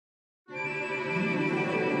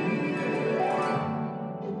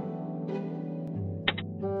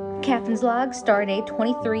Captain's log, stardate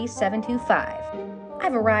 23725.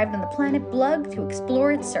 I've arrived on the planet Blug to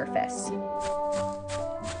explore its surface.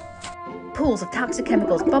 Pools of toxic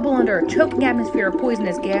chemicals bubble under a choking atmosphere of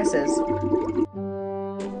poisonous gases.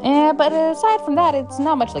 But aside from that, it's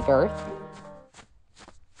not much like Earth.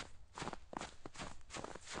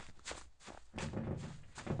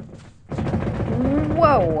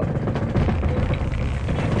 Whoa!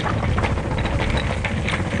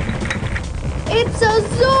 It's a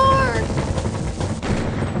Zorg!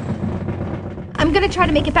 I'm gonna try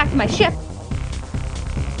to make it back to my ship.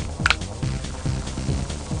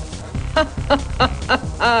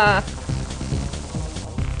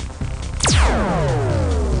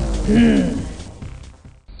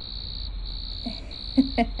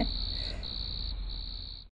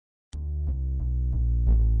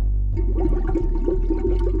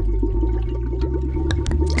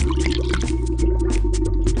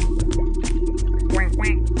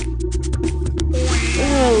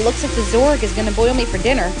 Looks like the Zorg is gonna boil me for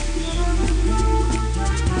dinner.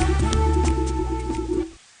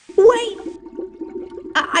 Wait!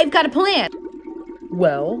 I've got a plan.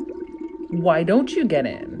 Well, why don't you get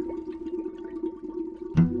in?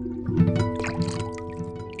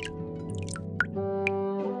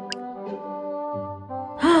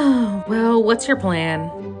 Well, what's your plan?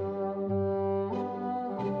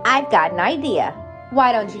 I've got an idea.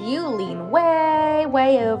 Why don't you lean way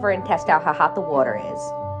over and test out how hot the water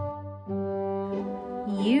is?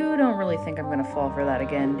 You don't really think I'm gonna fall for that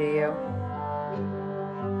again, do you?